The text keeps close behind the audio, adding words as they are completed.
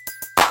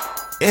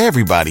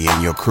Everybody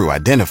in your crew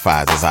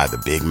identifies as either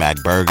Big Mac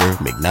Burger,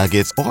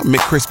 McNuggets, or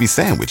McCrispy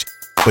Sandwich.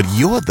 But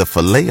you're the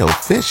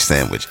Filet-O-Fish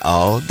Sandwich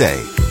all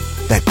day.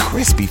 That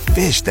crispy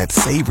fish, that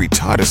savory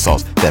tartar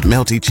sauce, that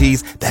melty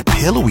cheese, that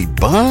pillowy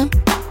bun.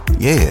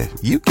 Yeah,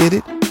 you get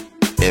it.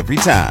 Every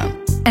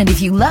time. And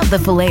if you love the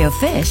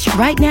Filet-O-Fish,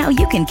 right now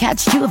you can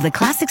catch two of the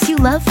classics you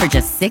love for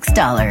just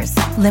 $6.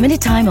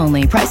 Limited time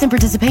only. Price and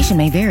participation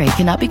may vary.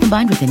 Cannot be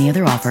combined with any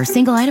other offer.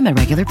 Single item at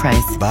regular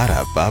price.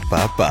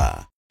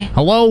 Ba-da-ba-ba-ba.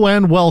 Hello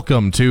and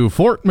welcome to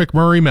Fort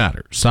McMurray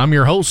Matters. I'm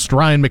your host,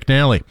 Ryan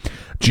McNally.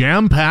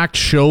 Jam-packed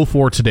show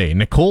for today.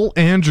 Nicole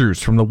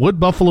Andrews from the Wood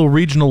Buffalo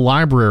Regional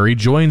Library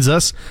joins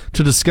us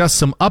to discuss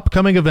some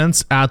upcoming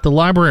events at the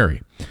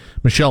library.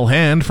 Michelle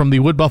Hand from the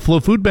Wood Buffalo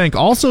Food Bank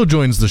also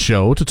joins the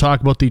show to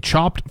talk about the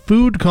chopped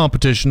food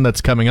competition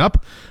that's coming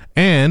up.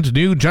 And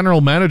new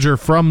general manager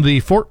from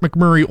the Fort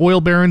McMurray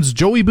Oil Barons,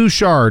 Joey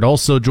Bouchard,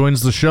 also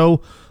joins the show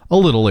a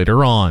little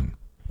later on.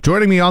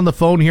 Joining me on the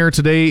phone here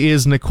today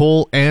is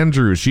Nicole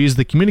Andrews. She's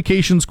the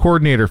communications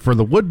coordinator for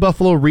the Wood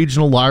Buffalo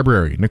Regional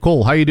Library.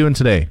 Nicole, how are you doing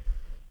today?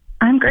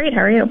 I'm great.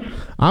 How are you?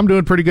 I'm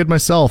doing pretty good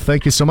myself.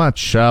 Thank you so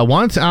much.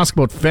 Wanted to ask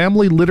about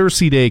Family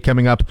Literacy Day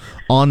coming up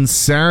on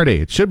Saturday.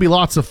 It should be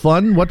lots of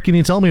fun. What can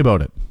you tell me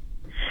about it?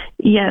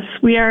 Yes,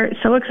 we are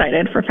so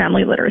excited for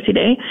Family Literacy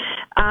Day.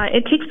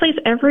 It takes place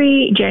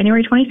every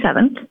January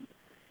 27th.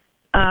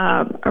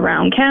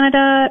 Around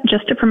Canada,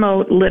 just to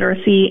promote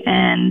literacy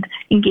and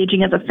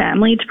engaging as a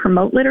family to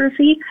promote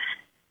literacy.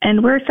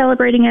 And we're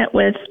celebrating it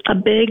with a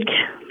big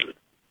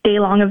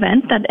day-long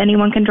event that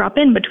anyone can drop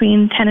in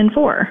between 10 and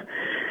 4.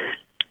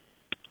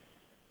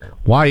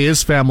 Why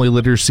is family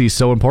literacy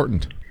so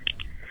important?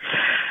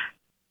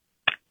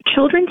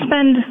 Children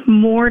spend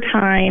more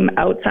time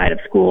outside of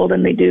school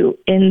than they do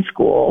in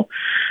school,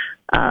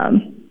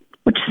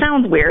 which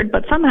sounds weird,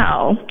 but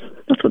somehow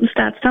that's what the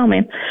stats tell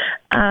me.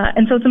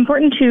 And so it's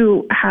important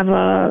to have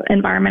an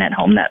environment at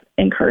home that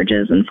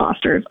encourages and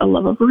fosters a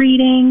love of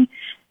reading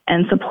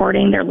and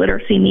supporting their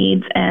literacy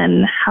needs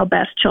and how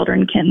best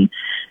children can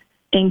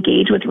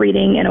engage with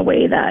reading in a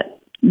way that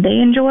they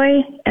enjoy.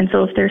 And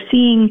so if they're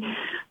seeing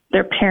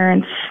their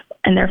parents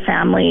and their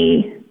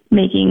family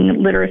making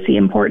literacy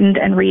important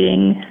and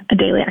reading a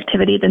daily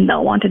activity, then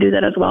they'll want to do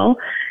that as well.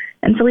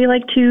 And so we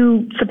like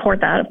to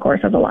support that, of course,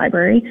 as a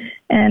library.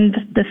 And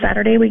this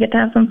Saturday, we get to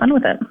have some fun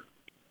with it.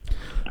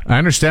 I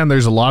understand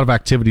there's a lot of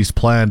activities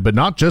planned, but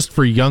not just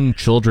for young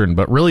children,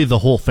 but really the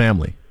whole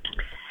family.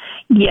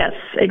 Yes,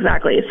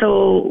 exactly.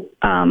 So,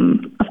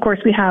 of course,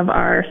 we have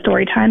our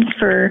story times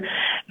for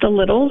the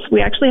littles. We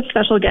actually have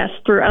special guests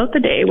throughout the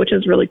day, which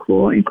is really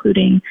cool,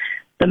 including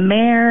the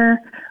mayor.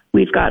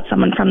 We've got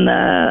someone from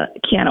the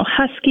Keano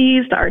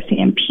Huskies, the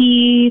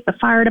RCMP, the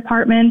fire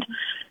department.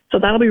 So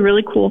that'll be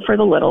really cool for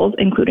the littles,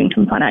 including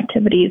some fun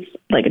activities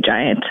like a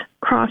giant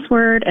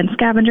crossword and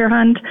scavenger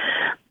hunt.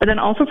 But then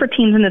also for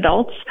teens and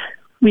adults,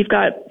 we've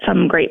got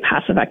some great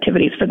passive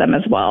activities for them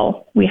as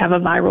well. We have a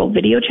viral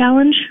video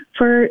challenge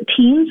for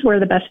teens where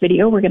the best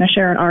video we're going to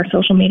share on our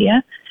social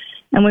media.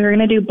 And we're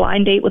going to do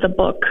blind date with a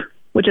book,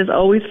 which is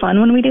always fun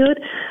when we do it.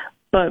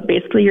 But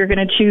basically you're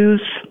going to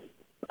choose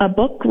a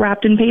book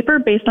wrapped in paper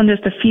based on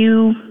just a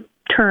few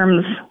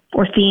terms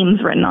or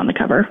themes written on the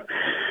cover.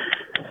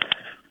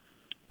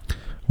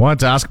 I wanted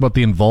to ask about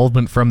the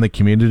involvement from the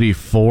community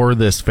for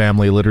this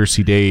Family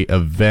Literacy Day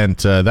event.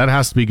 That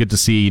has to be good to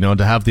see,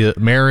 to have the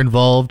mayor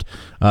involved,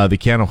 the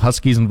Keano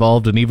Huskies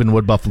involved, and even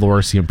Wood Buffalo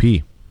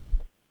RCMP.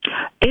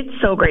 It's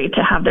so great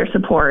to have their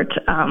support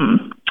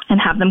and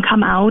have them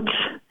come out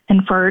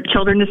and for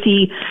children to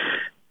see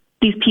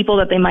these people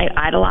that they might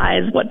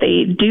idolize, what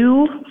they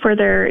do for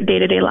their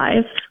day-to-day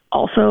life,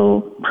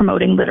 also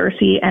promoting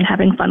literacy and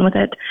having fun with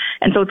it.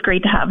 And so it's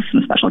great to have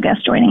some special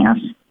guests joining us.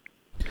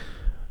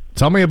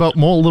 Tell me a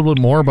little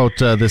bit more about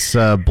this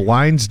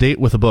blind date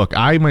with a book.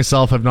 I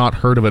myself have not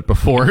heard of it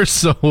before,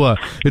 so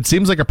it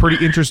seems like a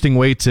pretty interesting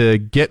way to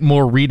get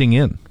more reading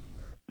in.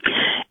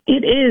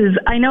 It is.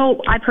 I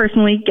know I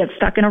personally get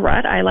stuck in a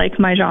rut. I like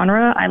my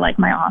genre. I like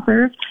my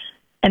authors,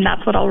 and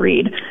that's what I'll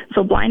read.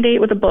 So blind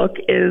date with a book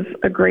is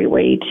a great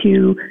way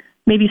to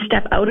maybe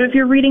step out of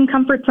your reading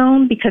comfort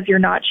zone because you're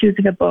not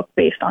choosing a book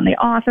based on the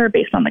author,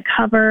 based on the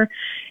cover.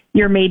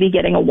 You're maybe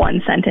getting a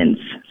one-sentence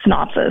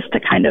synopsis to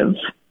kind of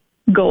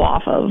go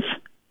off of.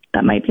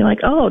 That might be like,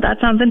 oh, that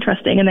sounds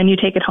interesting. And then you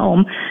take it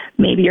home.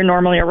 Maybe you're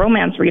normally a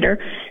romance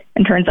reader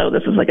and turns out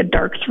this is like a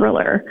dark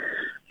thriller.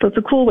 So it's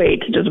a cool way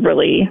to just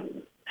really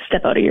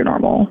step out of your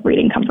normal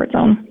reading comfort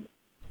zone.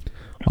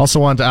 Also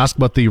wanted to ask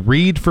about the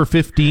Read for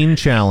 15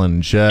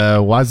 challenge.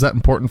 Why is that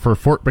important for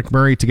Fort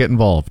McMurray to get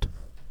involved?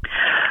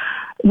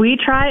 We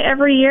try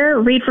every year.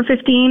 Read for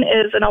 15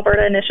 is an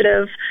Alberta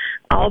initiative.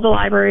 All the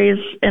libraries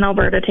in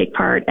Alberta take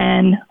part,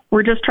 and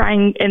we're just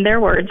trying, in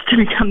their words, to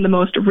become the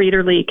most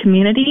readerly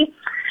community.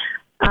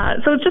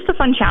 So it's just a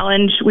fun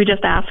challenge. We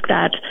just ask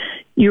that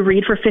you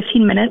read for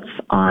 15 minutes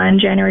on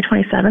January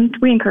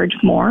 27th. We encourage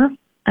more,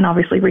 and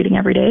obviously reading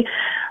every day.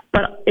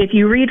 But if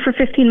you read for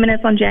 15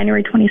 minutes on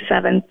January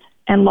 27th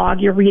and log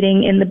your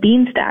reading in the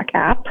Beanstack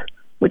app,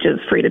 which is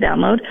free to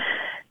download,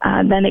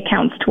 then it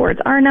counts towards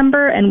our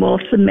number, and we'll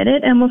submit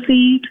it, and we'll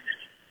see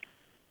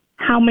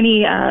how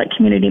many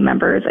community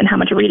members and how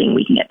much reading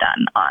we can get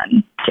done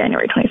on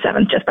January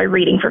 27th just by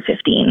reading for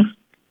 15.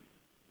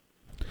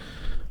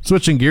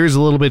 Switching gears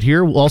a little bit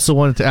here, we also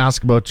wanted to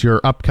ask about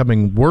your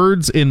upcoming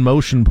Words in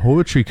Motion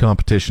poetry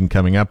competition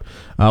coming up.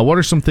 What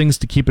are some things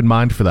to keep in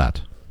mind for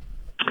that?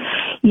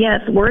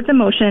 Yes, Words in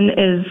Motion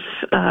is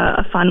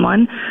a fun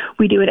one.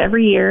 We do it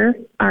every year,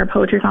 our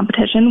poetry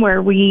competition,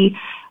 where we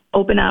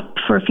open up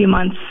for a few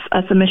months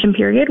a submission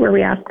period where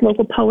we ask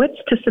local poets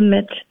to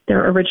submit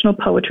their original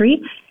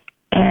poetry.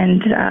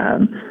 And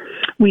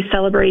we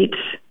celebrate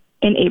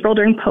in April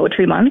during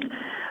Poetry Month.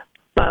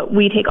 But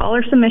we take all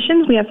our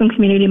submissions, we have some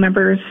community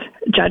members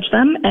judge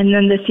them, and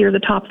then this year the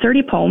top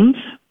 30 poems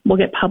will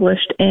get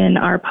published in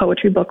our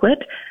poetry booklet,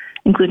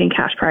 including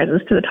cash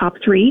prizes to the top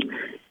 3.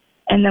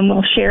 And then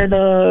we'll share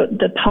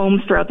the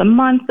poems throughout the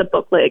month. The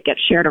booklet gets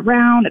shared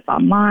around, it's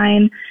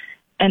online,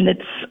 and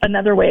it's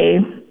another way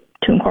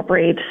to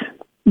incorporate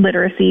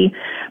literacy.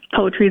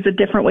 Poetry is a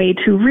different way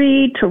to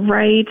read, to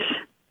write,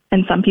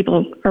 and some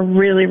people are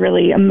really,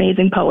 really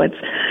amazing poets.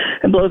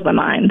 It blows my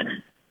mind,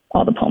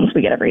 all the poems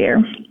we get every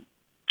year.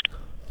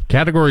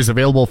 Categories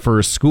available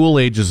for school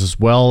ages as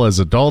well as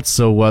adults.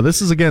 So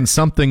this is, again,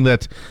 something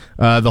that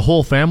the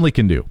whole family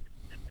can do.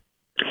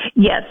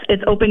 Yes,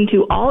 it's open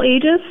to all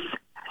ages,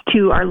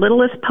 to our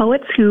littlest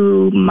poets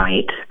who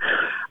might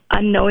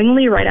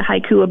unknowingly write a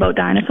haiku about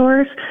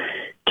dinosaurs,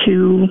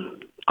 to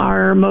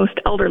our most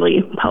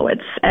elderly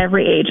poets.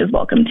 Every age is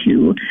welcome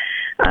to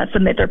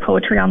submit their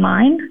poetry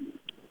online,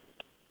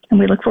 and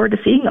we look forward to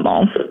seeing them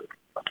all.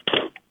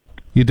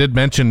 You did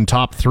mention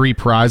top 3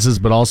 prizes,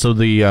 but also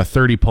the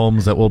 30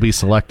 poems that will be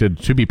selected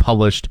to be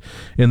published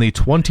in the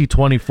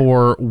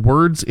 2024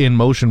 Words in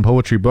Motion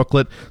poetry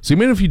booklet. So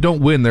even if you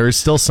don't win, there is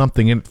still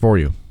something in it for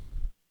you.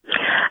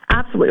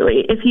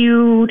 Absolutely. If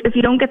you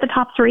don't get the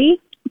top 3,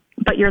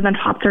 but you're in the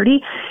top 30,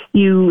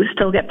 you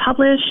still get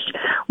published.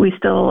 We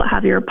still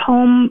have your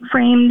poem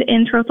framed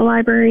in throughout the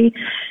library,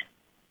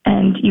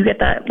 and you get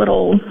that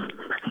little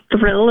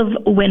thrill of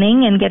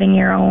winning and getting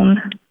your own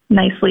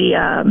nicely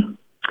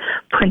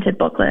printed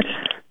booklet.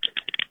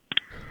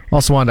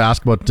 Also wanted to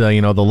ask about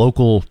the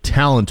local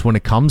talent when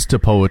it comes to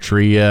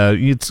poetry.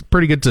 It's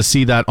pretty good to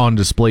see that on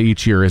display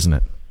each year, isn't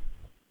it?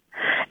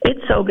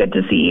 It's so good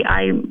to see.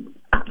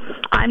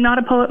 I'm not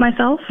a poet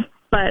myself,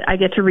 but I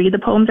get to read the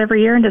poems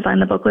every year and design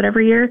the booklet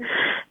every year,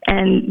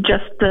 and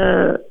just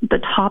the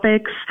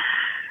topics,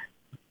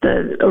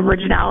 the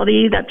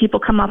originality that people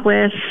come up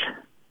with,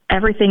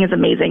 everything is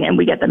amazing, and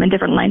we get them in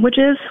different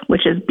languages,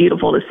 which is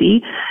beautiful to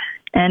see.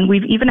 And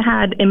we've even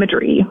had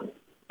imagery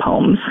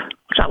poems,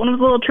 which that one was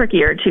a little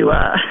trickier to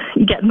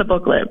get in the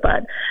booklet,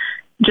 but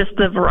just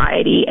the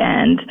variety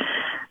and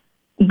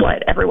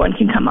what everyone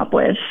can come up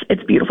with,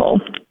 it's beautiful.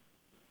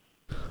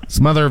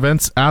 Some other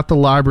events at the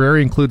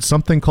library include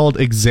something called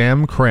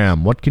Exam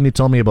Cram. What can you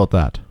tell me about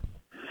that?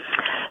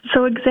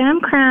 So Exam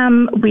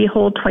Cram we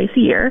hold twice a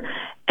year,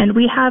 and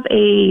we have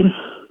the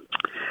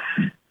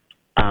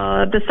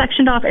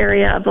sectioned off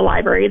area of the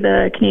library,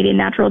 the Canadian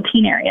Natural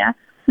Teen Area.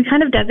 We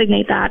kind of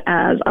designate that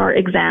as our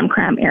Exam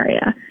Cram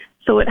area.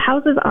 So it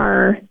houses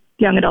our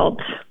young adult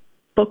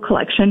book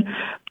collection,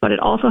 but it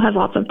also has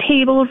lots of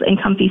tables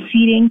and comfy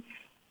seating.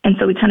 And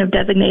so we kind of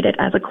designate it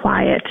as a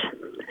quiet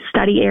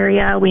study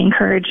area. We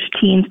encourage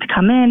teens to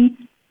come in,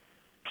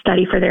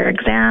 study for their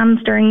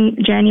exams during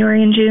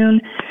January and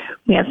June.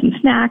 We have some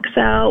snacks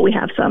out. We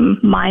have some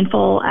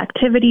mindful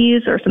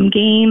activities or some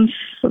games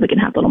so they can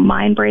have little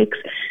mind breaks,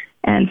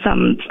 and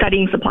some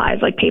studying supplies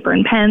like paper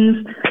and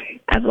pens,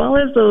 as well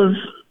as those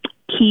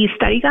key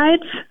study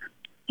guides.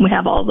 We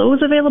have all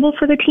those available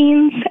for the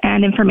teens,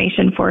 and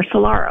information for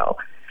Solaro,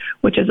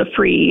 which is a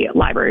free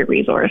library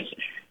resource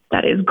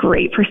that is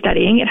great for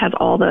studying. It has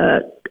all the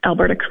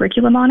Alberta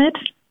curriculum on it.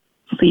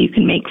 So you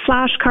can make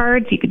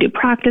flashcards, you could do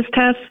practice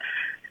tests.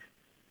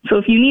 So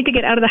if you need to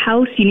get out of the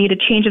house, you need a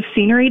change of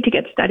scenery to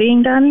get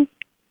studying done,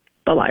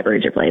 the library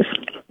is your place.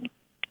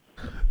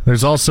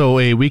 There's also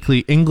a weekly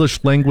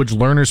English language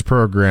learners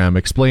program.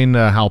 Explain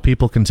how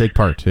people can take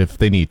part if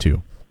they need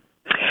to.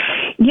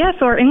 Yeah,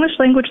 so our English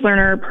language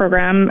learner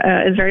program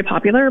is very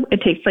popular.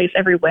 It takes place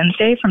every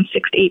Wednesday from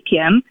 6 to 8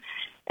 p.m.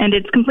 And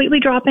it's completely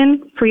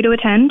drop-in, free to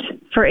attend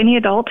for any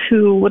adult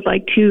who would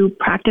like to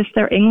practice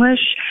their English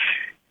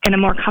in a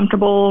more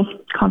comfortable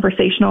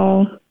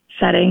conversational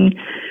setting.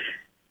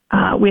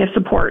 We have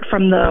support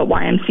from the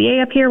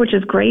YMCA up here, which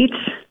is great.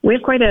 We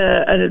have quite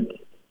a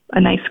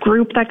nice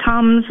group that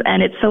comes,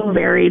 and it's so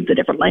varied, the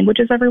different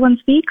languages everyone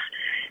speaks.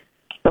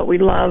 But we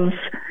love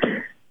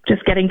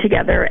just getting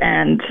together,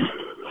 and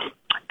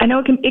I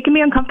know it can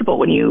be uncomfortable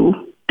when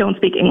you don't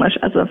speak English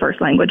as a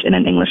first language in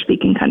an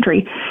English-speaking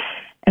country.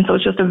 And so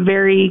it's just a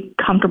very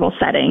comfortable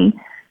setting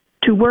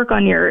to work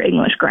on your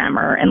English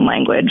grammar and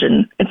language.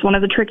 And it's one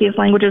of the trickiest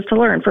languages to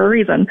learn for a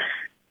reason.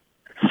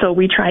 So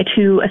we try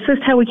to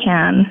assist how we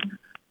can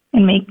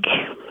and make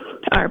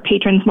our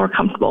patrons more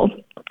comfortable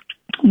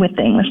with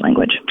the English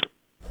language.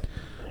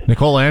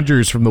 Nicole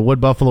Andrews from the Wood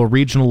Buffalo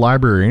Regional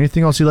Library.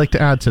 Anything else you'd like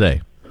to add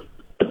today?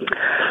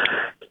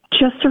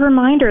 Just a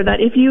reminder that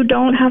if you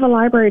don't have a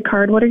library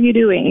card, what are you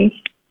doing?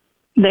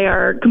 They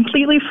are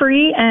completely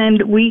free,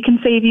 and we can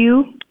save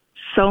you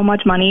so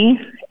much money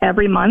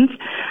every month,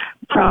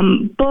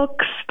 from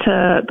books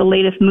to the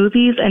latest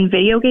movies and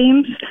video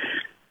games.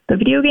 The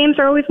video games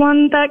are always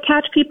one that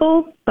catch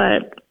people,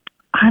 but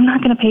I'm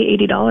not going to pay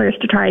 $80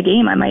 to try a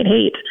game I might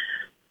hate.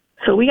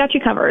 So we got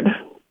you covered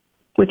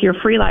with your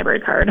free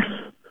library card.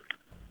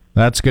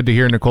 That's good to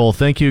hear, Nicole.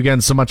 Thank you again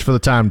so much for the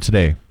time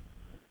today.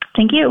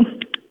 Thank you.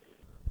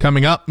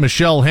 Coming up,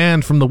 Michelle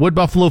Hand from the Wood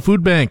Buffalo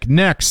Food Bank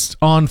next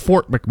on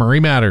Fort McMurray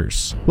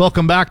Matters.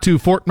 Welcome back to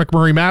Fort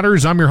McMurray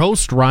Matters. I'm your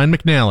host, Ryan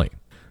McNally.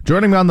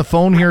 Joining me on the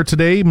phone here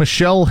today,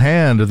 Michelle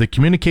Hand, the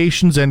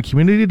Communications and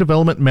Community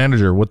Development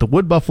Manager with the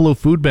Wood Buffalo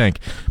Food Bank.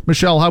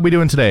 Michelle, how are we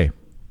doing today?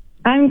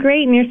 I'm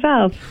great, and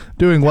yourself?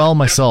 Doing well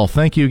myself.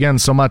 Thank you again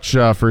so much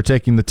for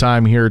taking the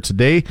time here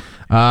today.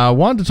 I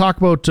wanted to talk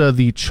about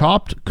the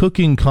chopped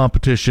cooking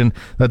competition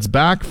that's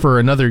back for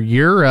another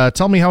year.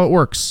 Tell me how it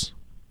works.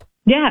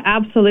 Yeah,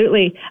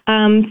 absolutely.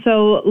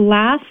 So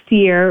last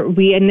year,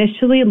 we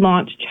initially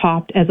launched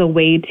Chopped as a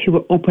way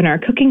to open our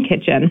cooking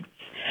kitchen.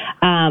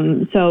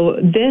 So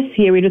this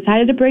year, we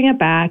decided to bring it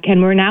back,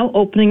 and we're now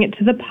opening it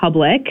to the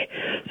public.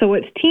 So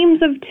it's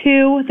teams of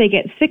 2. They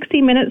get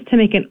 60 minutes to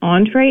make an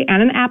entree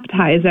and an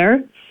appetizer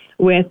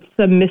with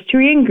some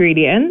mystery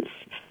ingredients.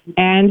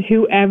 And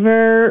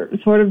whoever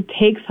sort of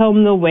takes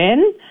home the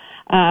win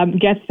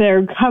gets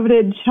their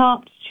coveted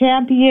Chopped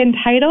champion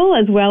title,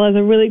 as well as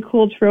a really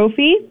cool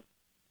trophy.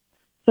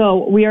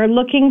 So we are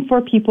looking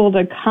for people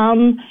to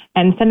come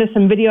and send us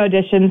some video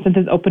auditions since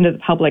it's open to the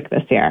public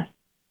this year.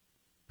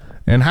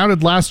 And how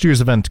did last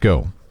year's event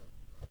go?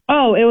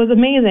 Oh, it was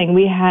amazing.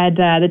 We had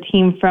the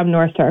team from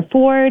North Star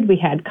Ford, we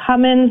had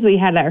Cummins, we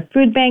had our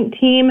food bank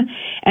team,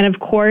 and of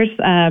course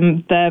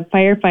the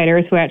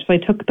firefighters who actually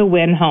took the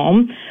win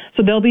home.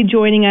 So they'll be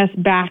joining us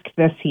back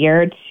this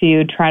year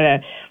to try to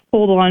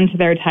hold on to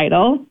their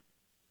title.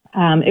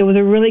 It was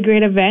a really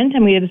great event,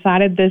 and we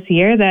decided this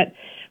year that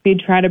we'd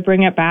try to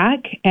bring it back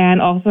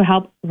and also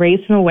help raise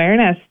some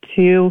awareness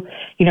to,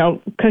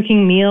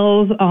 cooking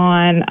meals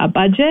on a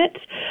budget,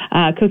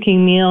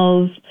 cooking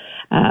meals,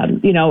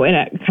 in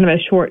a kind of a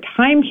short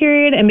time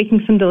period, and making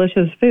some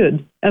delicious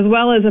food, as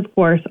well as, of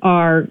course,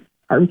 our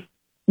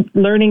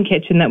learning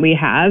kitchen that we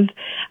have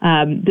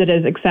that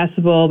is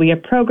accessible. We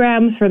have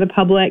programs for the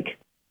public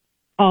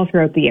all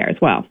throughout the year as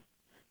well.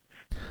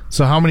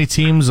 So how many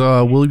teams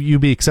will you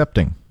be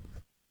accepting?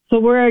 So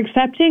we're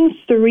accepting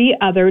 3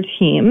 other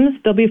teams.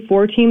 There'll be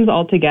 4 teams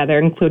altogether,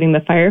 including the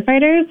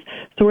firefighters.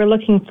 So we're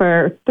looking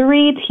for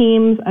 3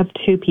 teams of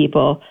 2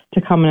 people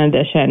to come in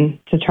addition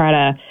to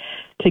try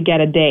to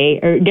get a day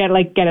or get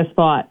a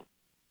spot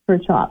for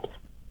Chopped.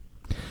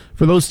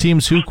 For those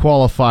teams who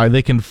qualify,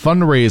 they can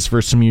fundraise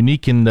for some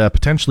unique and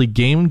potentially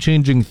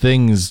game-changing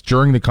things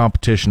during the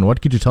competition.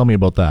 What could you tell me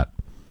about that?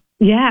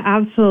 Yeah,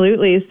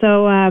 absolutely.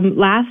 So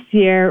last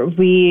year,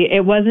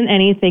 it wasn't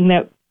anything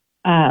that...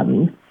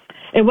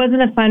 It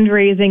wasn't a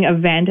fundraising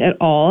event at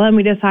all, and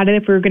we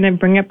decided if we were going to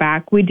bring it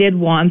back, we did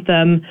want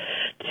them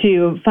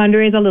to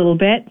fundraise a little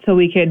bit so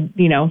we could,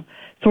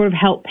 sort of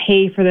help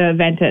pay for the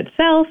event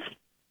itself.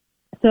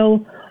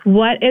 So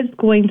what it's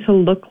going to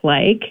look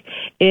like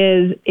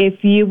is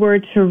if you were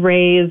to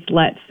raise,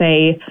 let's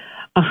say,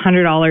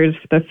 $100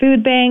 for the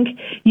food bank,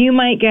 you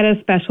might get a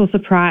special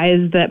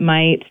surprise that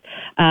might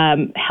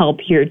help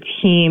your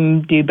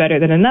team do better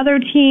than another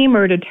team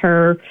or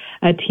deter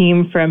a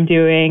team from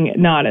doing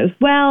not as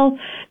well.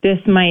 This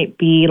might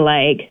be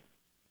like,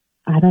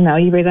 I don't know,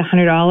 you raise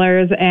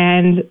 $100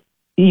 and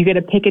you get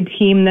to pick a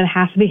team that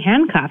has to be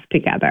handcuffed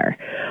together.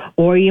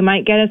 Or you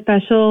might get a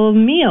special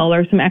meal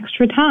or some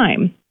extra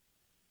time.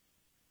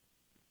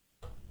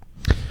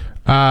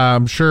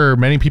 I'm sure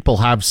many people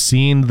have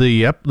seen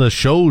the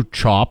show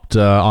Chopped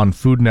on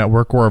Food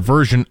Network or a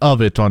version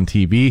of it on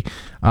TV.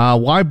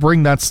 Why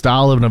bring that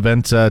style of an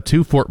event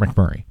to Fort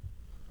McMurray?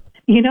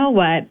 You know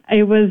what?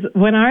 It was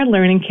when our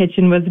learning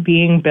kitchen was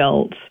being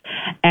built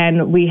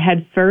and we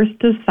had first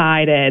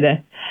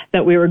decided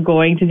that we were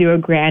going to do a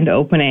grand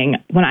opening.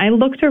 When I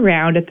looked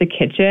around at the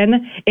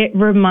kitchen, it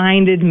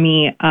reminded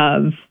me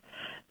of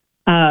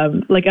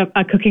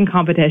a cooking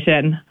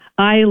competition.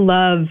 I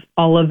love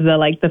all of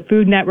the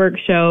Food Network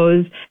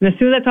shows. And as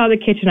soon as I saw the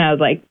kitchen, I was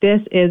like,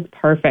 this is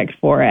perfect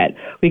for it.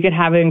 We could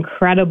have an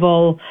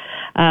incredible,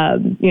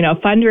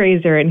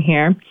 fundraiser in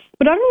here.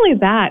 But not only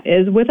that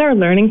is with our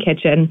learning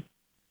kitchen,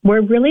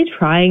 we're really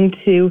trying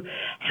to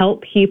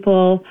help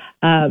people,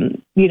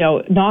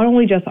 not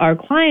only just our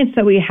clients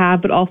that we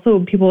have, but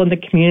also people in the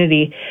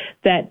community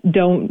that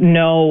don't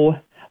know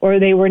or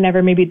they were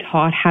never maybe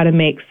taught how to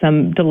make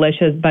some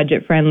delicious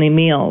budget-friendly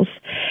meals.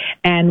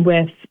 And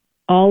with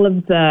all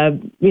of the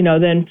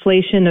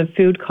inflation of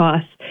food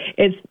costs,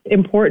 it's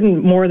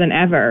important more than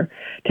ever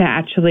to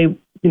actually,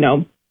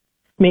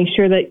 make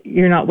sure that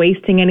you're not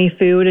wasting any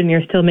food and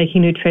you're still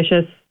making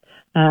nutritious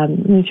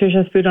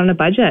food on a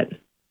budget.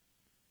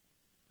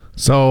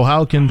 So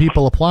how can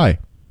people apply?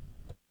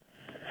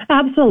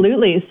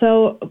 Absolutely.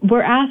 So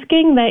we're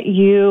asking that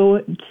you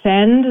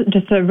send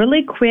just a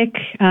really quick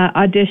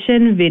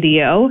audition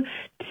video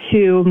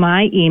to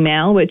my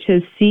email, which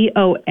is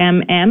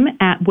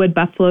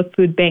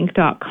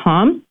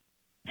comm@woodbuffalofoodbank.com.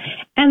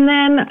 And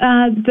then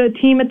the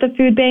team at the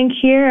food bank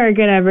here are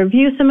going to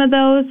review some of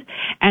those,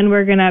 and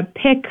we're going to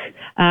pick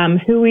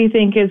who we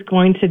think is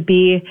going to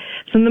be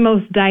some of the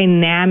most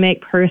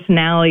dynamic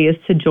personalities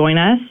to join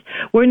us.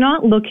 We're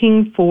not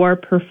looking for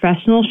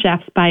professional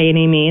chefs by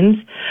any means,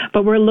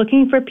 but we're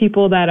looking for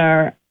people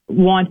that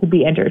want to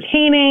be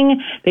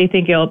entertaining. They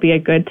think it'll be a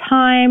good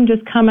time.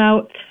 Just come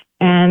out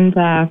and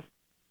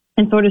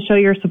sort of show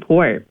your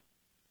support.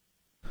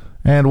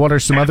 And what are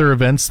some other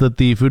events that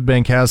the food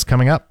bank has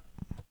coming up?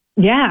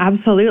 Yeah,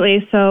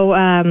 absolutely. So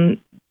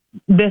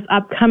this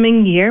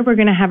upcoming year, we're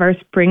going to have our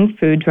spring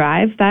food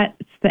drive. That's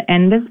the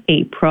end of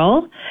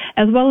April,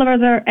 as well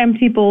as our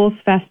Empty Bowls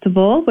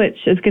Festival, which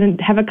is going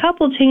to have a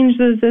couple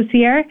changes this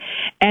year.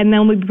 And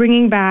then we'll be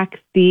bringing back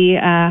the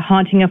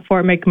Haunting of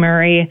Fort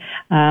McMurray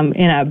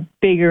in a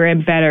bigger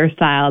and better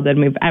style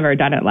than we've ever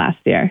done it last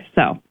year.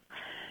 So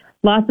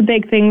lots of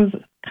big things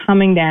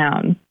coming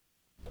down.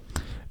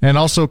 And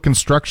also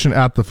construction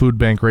at the food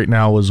bank right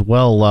now as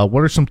well.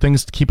 What are some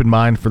things to keep in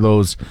mind for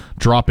those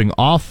dropping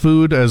off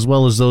food as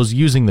well as those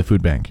using the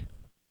food bank?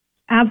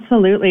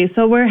 Absolutely.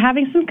 So we're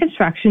having some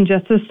construction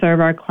just to serve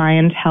our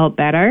clientele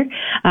better.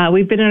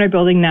 We've been in our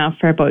building now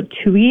for about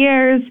 2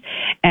 years,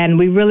 and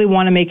we really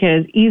want to make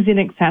it as easy and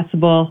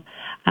accessible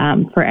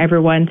for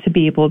everyone to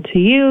be able to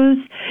use.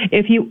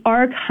 If you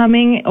are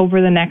coming over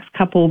the next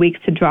couple of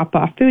weeks to drop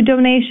off food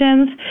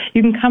donations,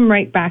 you can come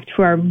right back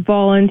to our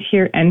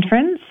volunteer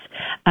entrance.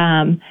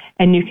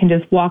 And you can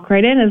just walk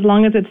right in as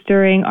long as it's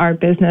during our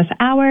business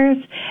hours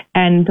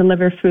and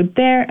deliver food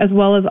there, as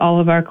well as all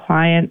of our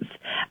clients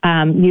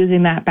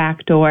using that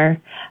back door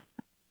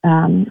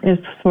is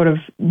sort of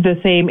the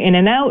same in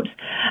and out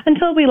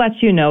until we let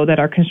you know that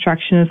our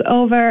construction is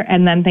over,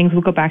 and then things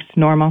will go back to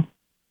normal.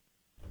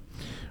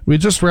 We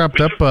just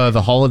wrapped up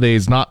the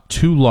holidays not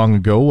too long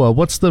ago.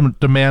 What's the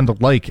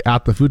demand like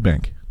at the food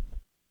bank?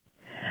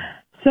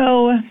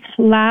 So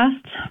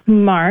last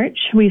March,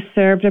 we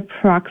served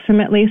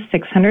approximately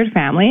 600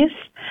 families.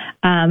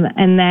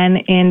 And then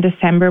in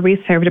December, we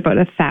served about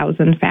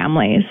 1,000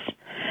 families.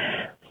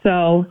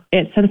 So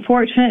it's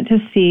unfortunate to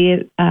see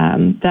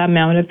the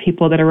amount of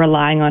people that are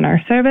relying on our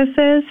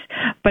services.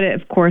 But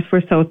of course,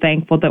 we're so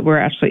thankful that we're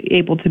actually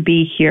able to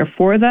be here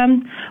for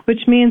them,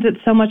 which means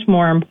it's so much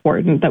more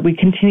important that we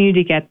continue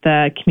to get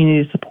the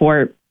community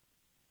support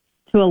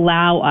to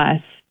allow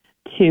us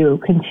to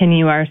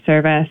continue our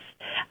service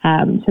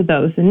to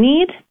those in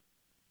need.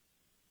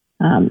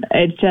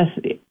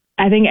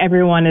 I think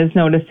everyone is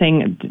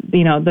noticing,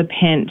 the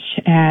pinch,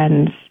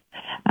 and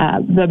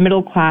the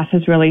middle class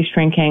is really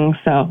shrinking.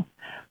 So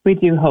we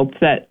do hope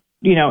that,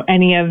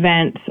 any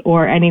event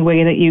or any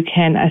way that you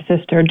can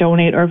assist or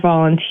donate or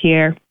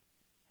volunteer,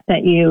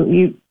 that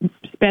you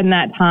spend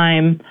that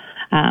time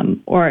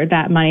or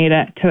that money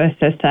to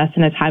assist us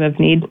in a time of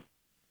need.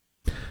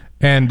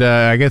 And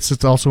I guess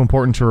it's also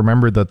important to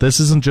remember that this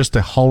isn't just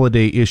a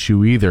holiday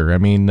issue either. I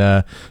mean,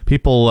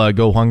 people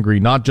go hungry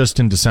not just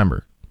in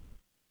December.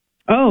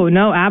 Oh,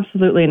 no,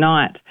 absolutely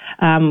not.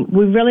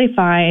 We really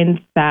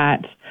find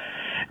that,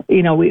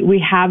 we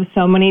have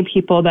so many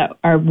people that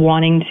are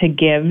wanting to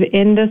give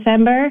in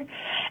December.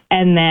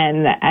 And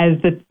then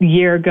as the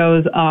year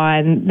goes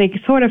on, they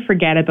sort of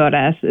forget about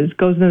us. It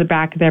goes in the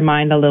back of their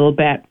mind a little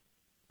bit.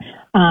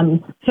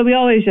 So we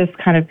always just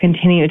kind of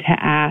continue to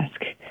ask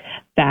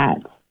that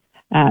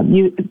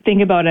you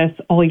think about us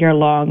all year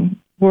long.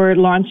 We're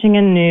launching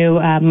a new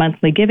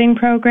monthly giving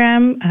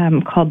program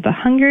called the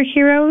Hunger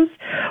Heroes,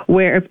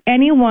 where if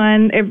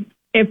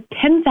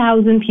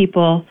 10,000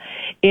 people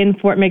in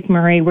Fort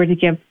McMurray were to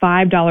give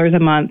 $5 a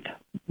month,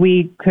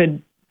 we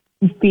could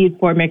feed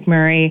Fort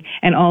McMurray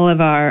and all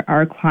of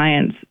our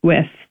clients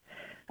with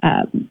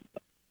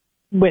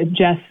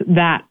just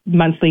that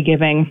monthly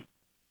giving.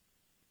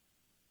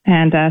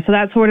 And so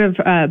that's sort of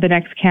the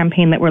next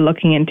campaign that we're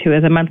looking into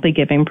is a monthly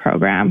giving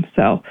program.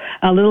 So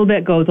a little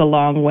bit goes a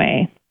long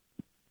way.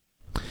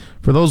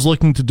 For those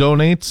looking to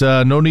donate,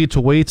 no need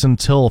to wait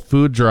until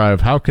food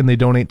drive. How can they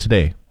donate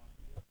today?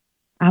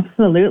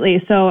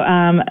 Absolutely. So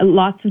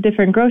lots of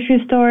different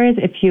grocery stores.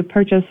 If you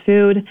purchase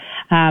food,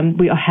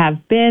 we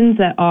have bins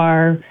that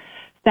our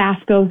staff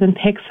goes and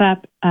picks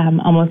up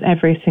almost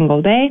every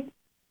single day.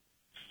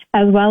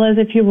 As well as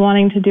if you're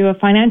wanting to do a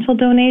financial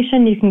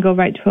donation, you can go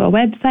right to our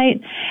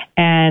website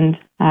and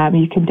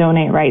you can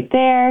donate right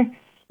there.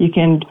 You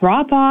can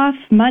drop off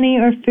money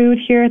or food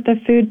here at the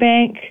food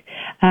bank,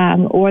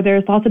 or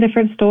there's lots of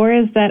different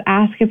stores that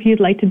ask if you'd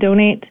like to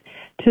donate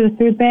to the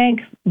food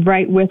bank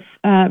right with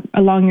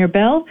along your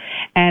bill,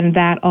 and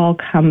that all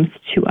comes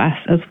to us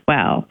as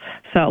well.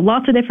 So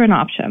lots of different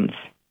options.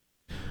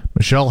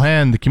 Michelle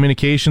Hand, the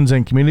Communications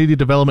and Community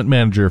Development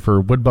Manager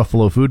for Wood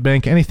Buffalo Food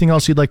Bank. Anything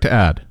else you'd like to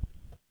add?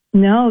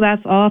 No,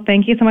 that's all.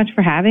 Thank you so much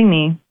for having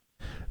me.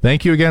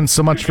 Thank you again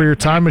so much for your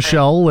time,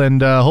 Michelle,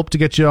 and hope to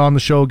get you on the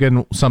show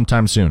again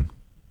sometime soon.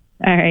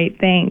 All right,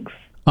 thanks.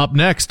 Up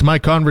next, my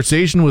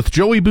conversation with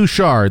Joey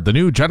Bouchard, the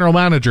new general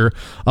manager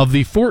of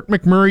the Fort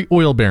McMurray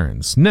Oil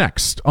Barons,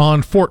 next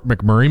on Fort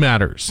McMurray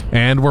Matters.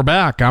 And we're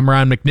back. I'm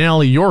Ryan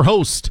McNally, your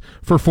host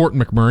for Fort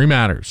McMurray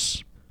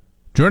Matters.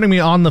 Joining me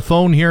on the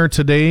phone here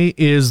today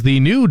is the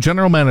new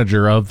general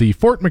manager of the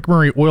Fort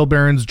McMurray Oil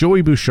Barons,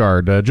 Joey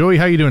Bouchard. Joey,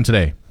 how are you doing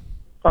today?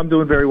 I'm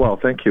doing very well,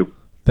 thank you.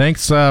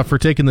 Thanks for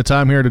taking the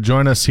time here to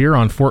join us here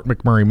on Fort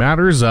McMurray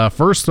Matters.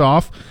 First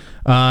off,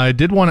 I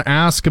did want to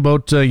ask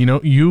about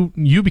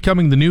you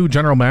becoming the new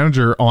general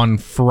manager on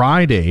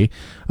Friday.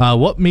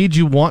 What made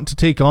you want to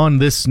take on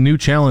this new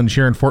challenge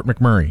here in Fort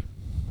McMurray?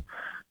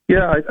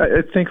 Yeah,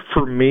 I think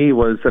for me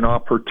was an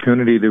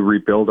opportunity to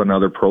rebuild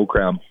another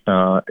program.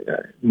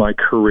 My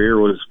career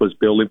was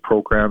building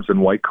programs in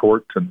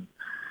Whitecourt and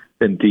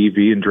in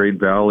DV and Drain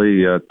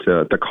Valley at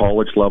the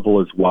college level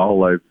as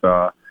well.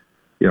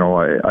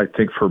 I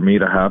think for me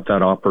to have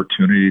that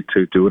opportunity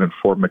to do it in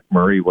Fort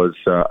McMurray was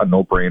a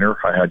no-brainer.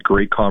 I had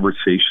great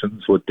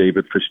conversations with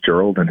David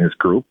Fitzgerald and his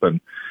group, and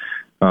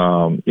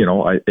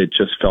it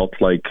just felt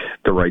like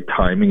the right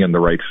timing and the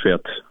right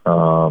fit.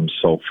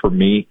 So for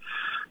me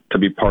to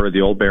be part of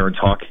the Old Barons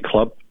Hockey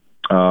Club,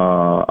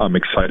 I'm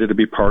excited to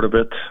be part of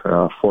it.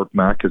 Fort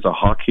Mac is a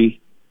hockey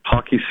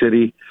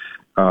city.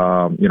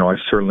 I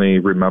certainly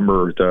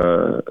remember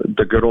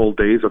the good old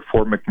days of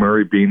Fort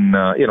McMurray being,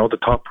 the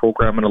top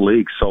program in the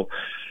league. So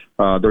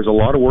there's a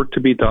lot of work to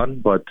be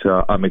done, but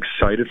I'm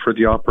excited for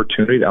the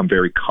opportunity. I'm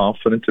very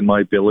confident in my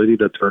ability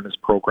to turn this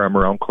program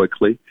around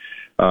quickly.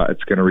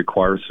 It's going to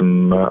require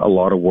a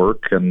lot of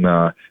work and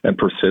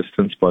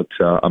persistence, but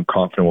I'm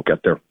confident we'll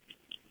get there.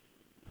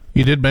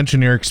 You did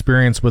mention your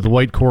experience with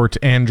Whitecourt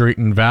and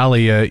Drayton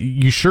Valley.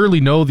 You surely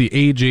know the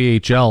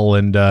AJHL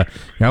and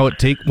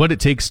what it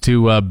takes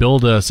to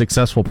build a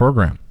successful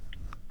program.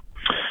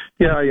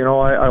 Yeah,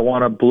 I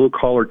want a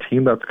blue-collar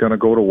team that's going to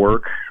go to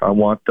work. I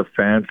want the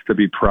fans to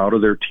be proud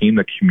of their team,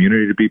 the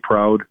community to be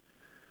proud.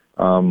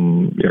 For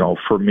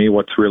me,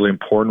 what's really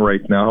important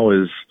right now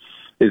is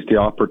the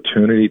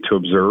opportunity to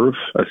observe,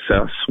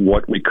 assess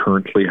what we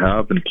currently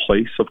have in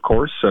place, of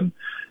course,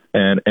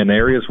 and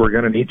areas we're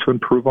going to need to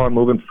improve on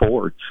moving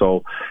forward.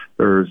 So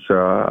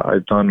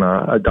I've done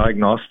a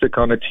diagnostic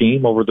on a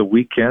team over the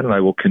weekend, and I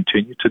will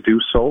continue to do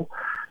so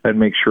and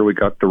make sure we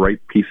got the right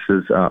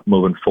pieces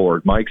moving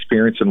forward. My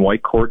experience in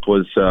Whitecourt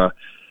was,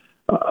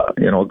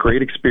 a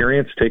great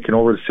experience taking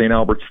over the St.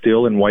 Albert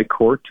Steel in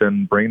Whitecourt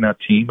and bringing that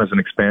team as an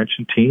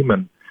expansion team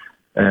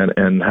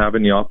and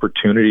having the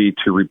opportunity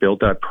to rebuild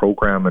that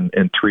program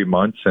in 3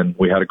 months. And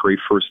we had a great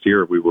first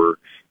year. We were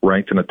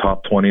ranked in the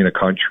top 20 in the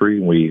country.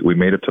 We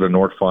made it to the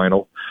North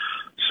Final.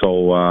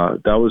 So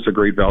that was a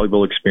great,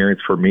 valuable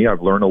experience for me.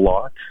 I've learned a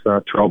lot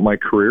throughout my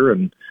career,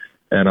 and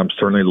I'm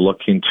certainly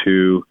looking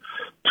to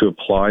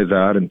apply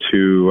that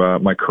into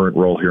my current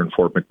role here in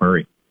Fort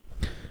McMurray.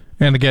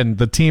 And again,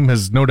 the team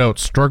has no doubt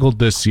struggled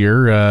this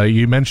year.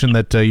 You mentioned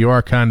that you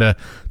are kind of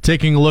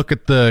taking a look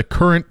at the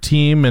current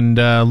team and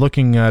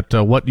looking at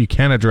what you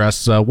can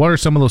address. What are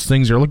some of those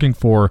things you're looking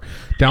for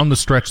down the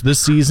stretch this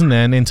season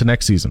and into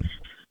next season?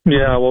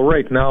 Yeah, well,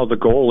 right now the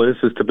goal is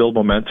to build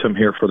momentum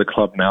here for the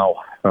club now.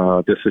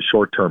 This is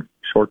short-term.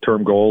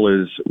 Short-term goal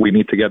is we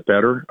need to get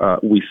better.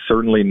 We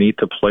certainly need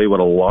to play with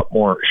a lot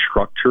more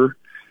structure.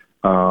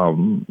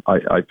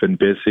 I've been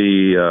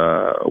busy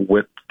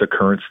with the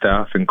current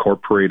staff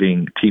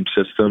incorporating team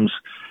systems.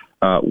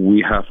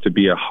 We have to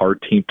be a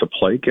hard team to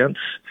play against,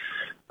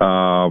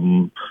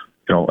 and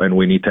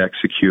we need to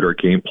execute our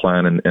game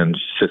plan and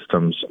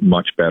systems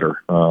much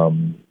better.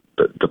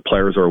 The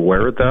players are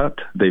aware of that.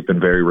 They've been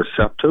very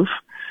receptive.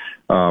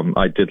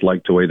 I did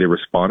like the way they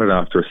responded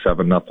after a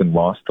 7-0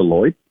 loss to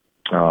Lloyd.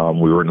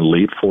 We were in the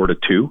lead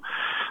 4-2.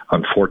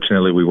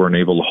 Unfortunately, we weren't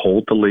able to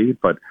hold the lead,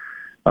 but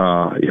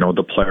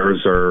the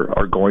players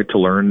are going to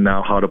learn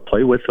now how to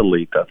play with the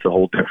lead. That's a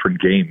whole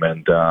different game.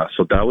 And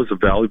so that was a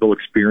valuable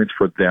experience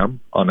for them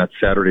on that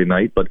Saturday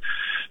night, but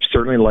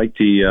certainly like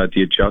the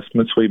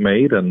adjustments we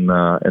made and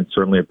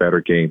certainly a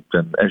better game.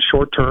 And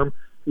short term,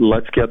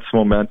 let's get some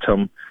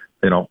momentum.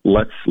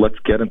 Let's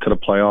get into the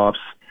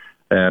playoffs.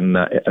 And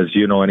as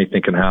you know,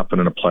 anything can happen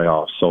in the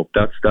playoffs. So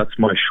that's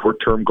my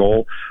short-term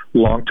goal.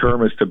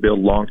 Long-term is to build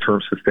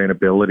long-term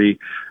sustainability,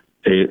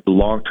 a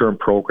long-term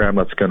program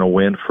that's going to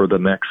win for the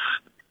next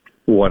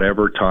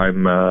whatever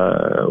time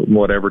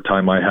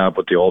I have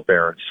with the Old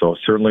Barons. So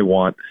certainly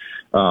want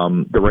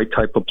the right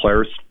type of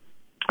players.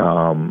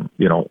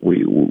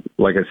 We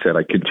like I said,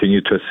 I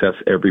continue to assess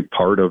every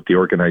part of the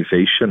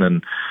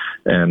organization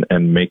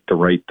and make the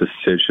right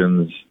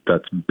decisions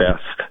that's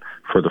best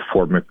for the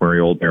Fort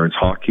McMurray Old Barons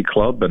Hockey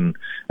Club and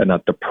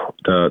that the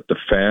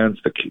fans,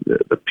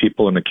 the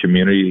people in the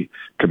community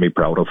can be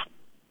proud of.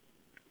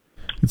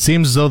 It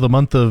seems as though the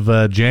month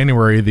of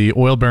January, the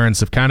Oil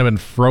Barons have kind of been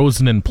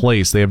frozen in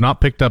place. They have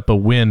not picked up a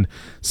win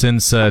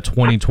since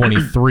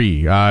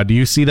 2023. Do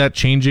you see that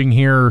changing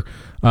here,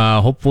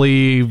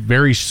 hopefully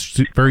very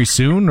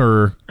soon,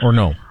 or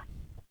no?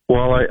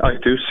 Well, I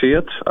do see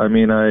it. I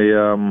mean,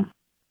 I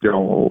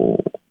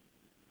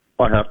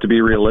have to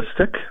be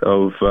realistic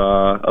of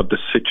the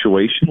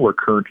situation we're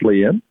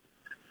currently in.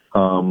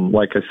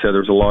 Like I said,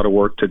 there's a lot of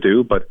work to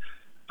do, but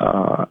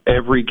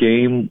every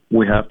game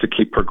we have to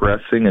keep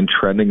progressing and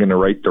trending in the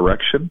right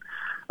direction.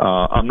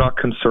 I'm not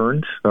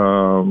concerned.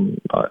 I'm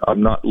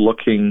not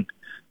looking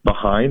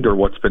behind or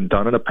what's been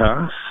done in the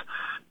past.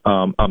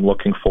 I'm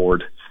looking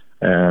forward.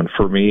 And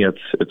for me,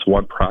 it's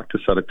one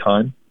practice at a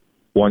time,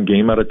 one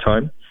game at a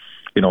time.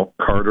 You know,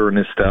 Carter and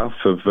his staff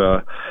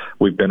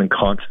we've been in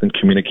constant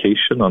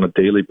communication on a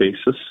daily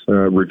basis,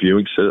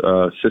 reviewing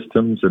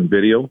systems and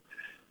video.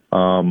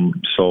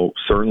 So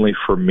certainly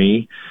for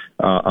me,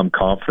 I'm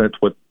confident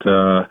with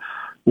the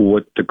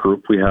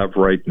group we have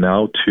right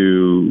now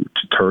to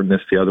turn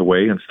this the other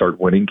way and start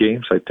winning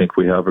games. I think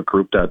we have a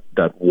group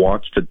that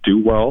wants to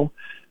do well.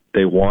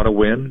 They want to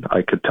win.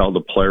 I could tell the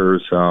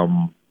players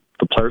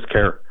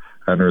care,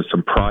 and there's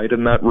some pride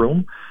in that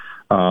room.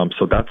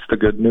 So that's the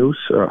good news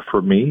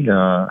for me,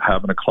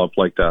 having a club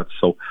like that.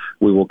 So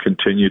we will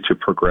continue to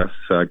progress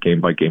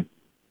game by game.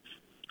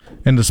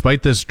 And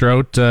despite this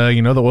drought,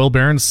 the Oil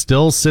Barons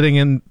still sitting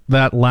in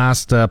that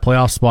last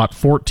playoff spot,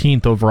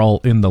 14th overall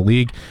in the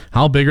league.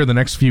 How big are the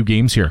next few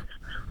games here?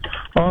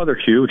 Oh, they're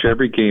huge.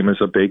 Every game is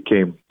a big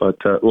game. But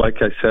like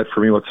I said,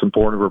 for me, what's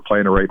important is we're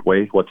playing the right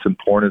way. What's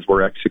important is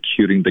we're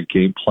executing the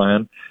game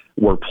plan.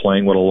 We're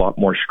playing with a lot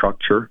more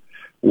structure.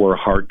 We're a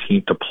hard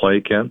team to play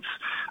against.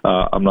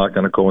 I'm not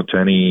going to go into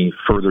any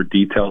further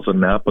details on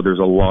that, but there's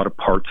a lot of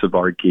parts of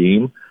our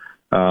game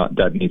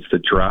that needs to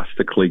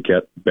drastically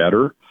get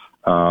better.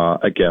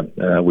 Again,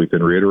 we've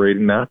been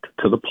reiterating that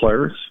to the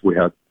players. We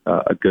had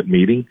a good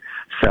meeting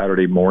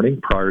Saturday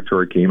morning prior to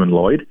our game in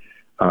Lloyd.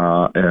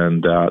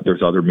 And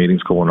there's other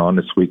meetings going on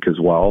this week as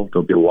well.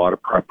 There'll be a lot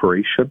of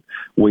preparation.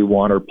 We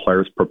want our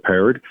players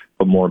prepared,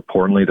 but more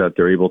importantly, that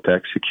they're able to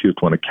execute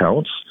when it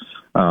counts.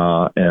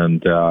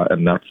 And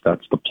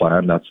that's the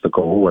plan. That's the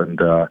goal. And,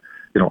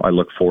 I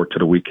look forward to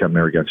the weekend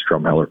there against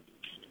Drumheller.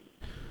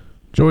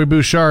 Joey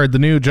Bouchard, the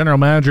new general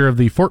manager of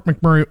the Fort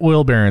McMurray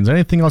Oil Barons.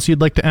 Anything else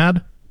you'd like to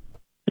add?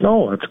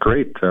 No, that's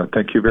great.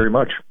 Thank you very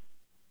much.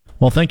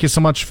 Well, thank you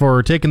so much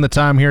for taking the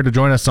time here to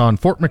join us on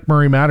Fort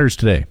McMurray Matters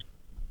today.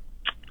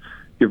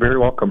 You're very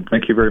welcome.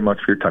 Thank you very much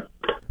for your time.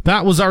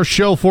 That was our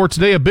show for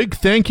today. A big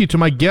thank you to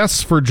my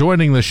guests for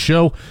joining the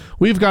show.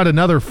 We've got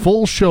another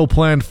full show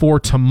planned for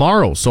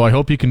tomorrow, so I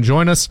hope you can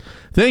join us.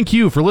 Thank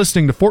you for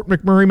listening to Fort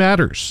McMurray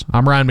Matters.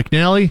 I'm Ryan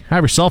McNally.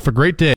 Have yourself a great day.